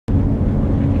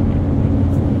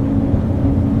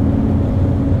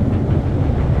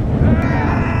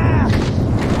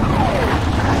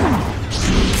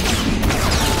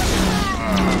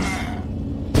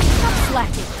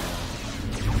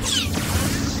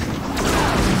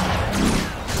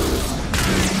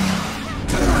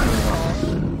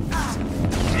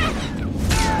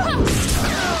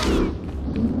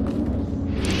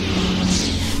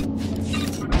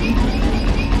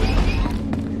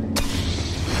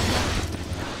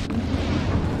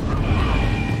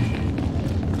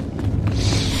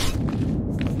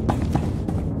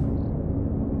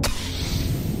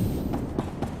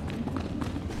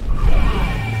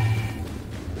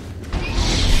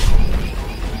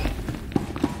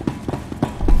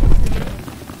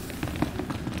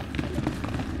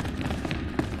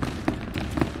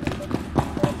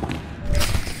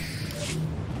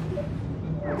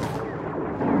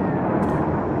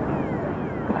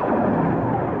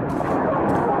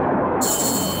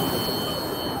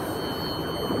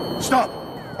Stop!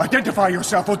 Identify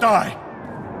yourself or die!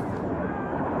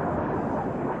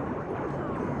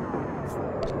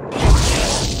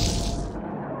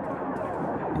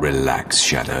 Relax,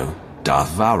 Shadow.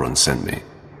 Darth Vowron sent me.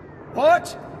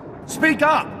 What? Speak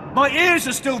up! My ears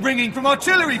are still ringing from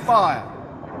artillery fire!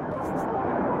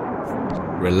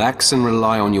 Relax and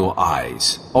rely on your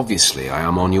eyes. Obviously, I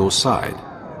am on your side.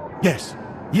 Yes.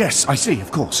 Yes, I see,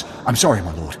 of course. I'm sorry,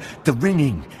 my lord. The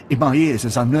ringing in my ears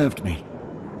has unnerved me.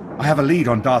 I have a lead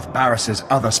on Darth Barris's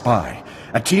other spy.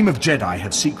 A team of Jedi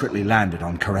had secretly landed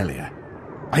on Corellia.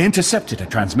 I intercepted a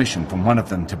transmission from one of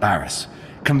them to Barris,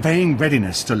 conveying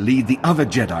readiness to lead the other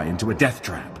Jedi into a death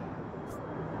trap.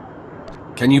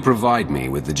 Can you provide me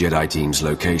with the Jedi team's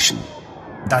location?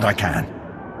 That I can.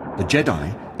 The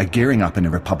Jedi are gearing up in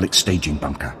a Republic staging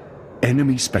bunker.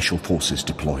 Enemy special forces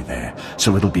deploy there,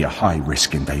 so it'll be a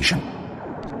high-risk invasion.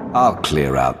 I'll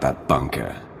clear out that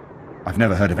bunker. I've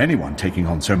never heard of anyone taking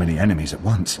on so many enemies at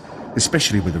once,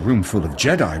 especially with a room full of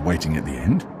Jedi waiting at the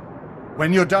end.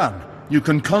 When you're done, you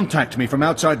can contact me from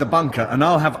outside the bunker and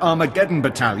I'll have Armageddon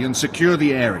Battalion secure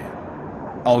the area.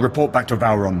 I'll report back to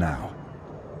Vowron now.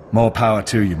 More power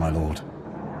to you, my lord.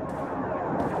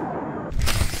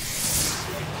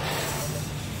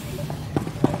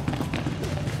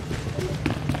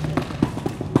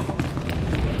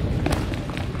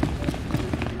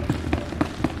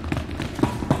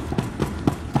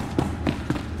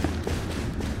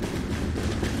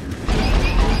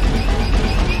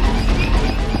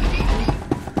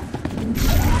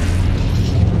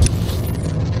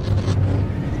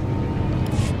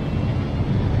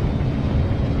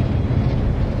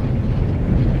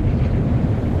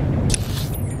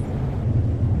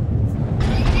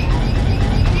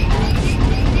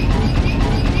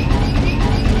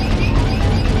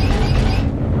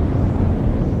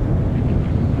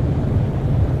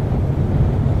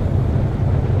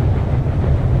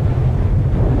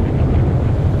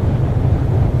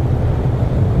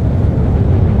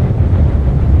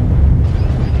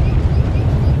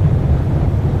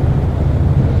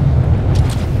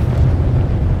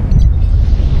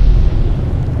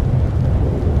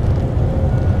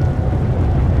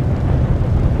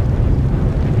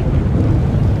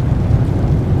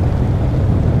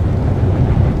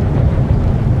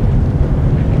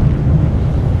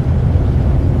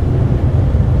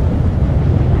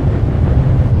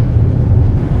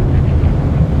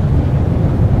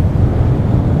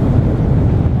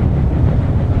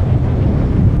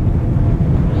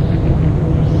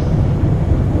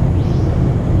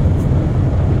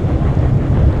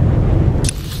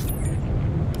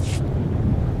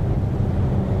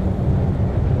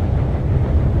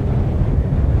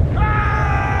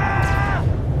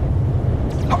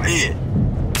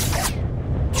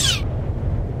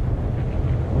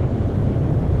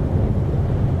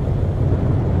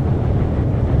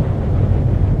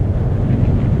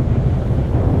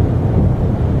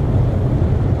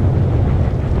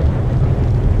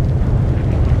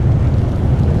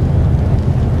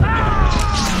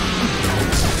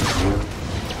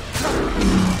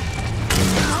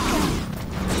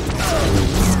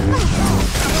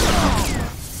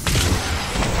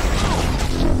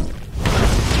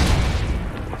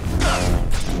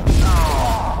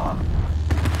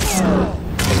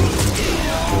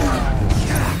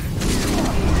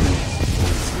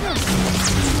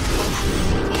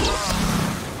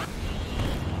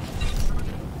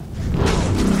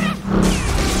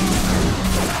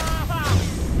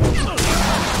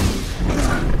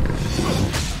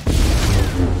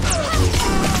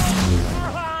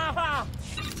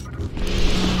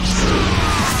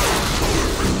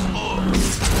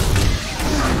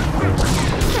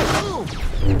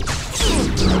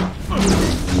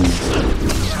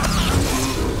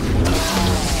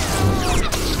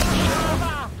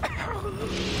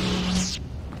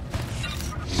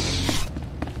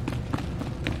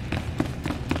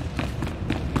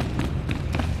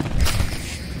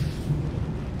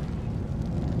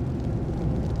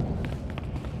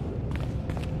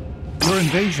 Your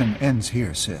invasion ends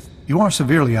here, Sith. You are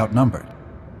severely outnumbered.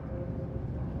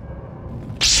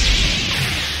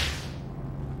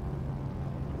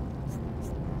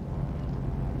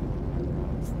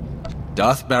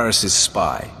 Darth Barris's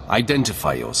spy.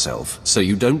 Identify yourself, so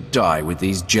you don't die with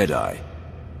these Jedi.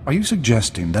 Are you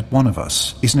suggesting that one of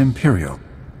us is an Imperial?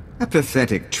 A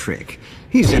pathetic trick.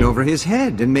 He's in over his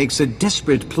head and makes a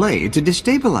desperate play to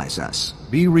destabilize us.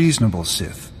 Be reasonable,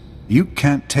 Sith. You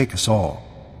can't take us all.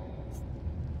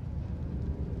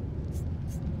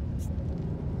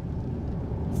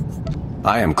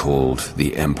 I am called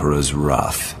the Emperor's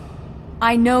Wrath.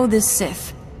 I know this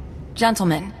Sith.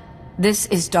 Gentlemen, This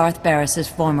is Darth Barris's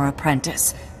former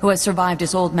apprentice, who has survived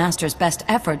his old master's best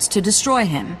efforts to destroy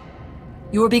him.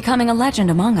 You are becoming a legend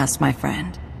among us, my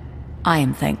friend. I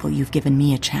am thankful you've given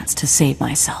me a chance to save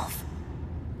myself.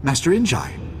 Master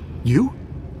Injai, you?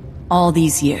 All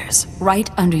these years,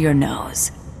 right under your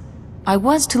nose. I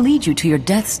was to lead you to your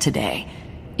deaths today.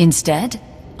 Instead,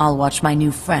 I'll watch my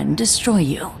new friend destroy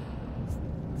you.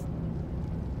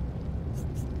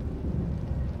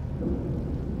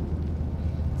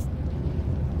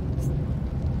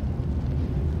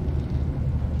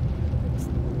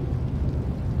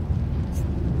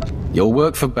 Your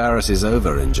work for Barris is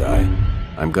over, Injai.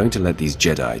 I'm going to let these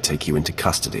Jedi take you into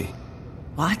custody.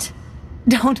 What?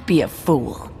 Don't be a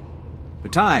fool. The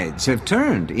tides have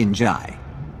turned, Injai.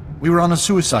 We were on a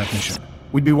suicide mission.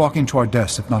 We'd be walking to our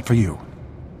deaths if not for you.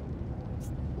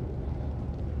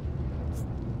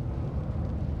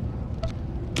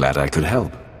 Glad I could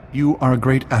help. You are a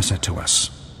great asset to us.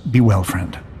 Be well,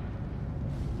 friend.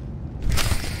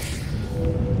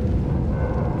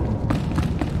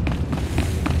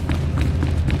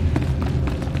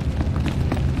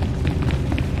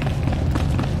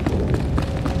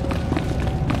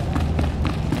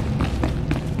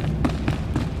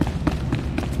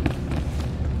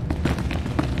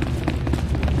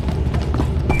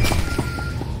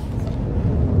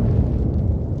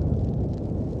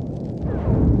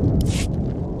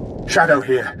 Shadow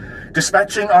here,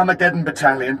 dispatching Armageddon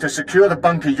Battalion to secure the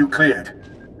bunker you cleared.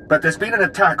 But there's been an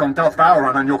attack on Darth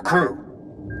Vowron and your crew.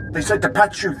 They said to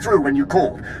patch you through when you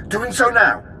called. Doing so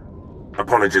now.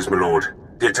 Apologies, my lord.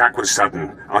 The attack was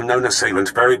sudden. Unknown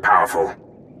assailant, very powerful.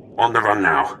 On the run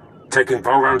now. Taking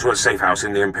Vowron to a safe house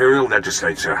in the Imperial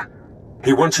Legislature.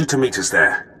 He wants you to meet us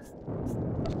there.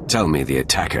 Tell me the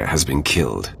attacker has been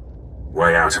killed.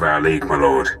 Way out of our league, my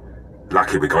lord.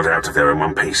 Lucky we got out of there in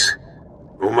one piece.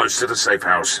 Almost to the safe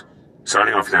house.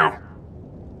 Signing off now.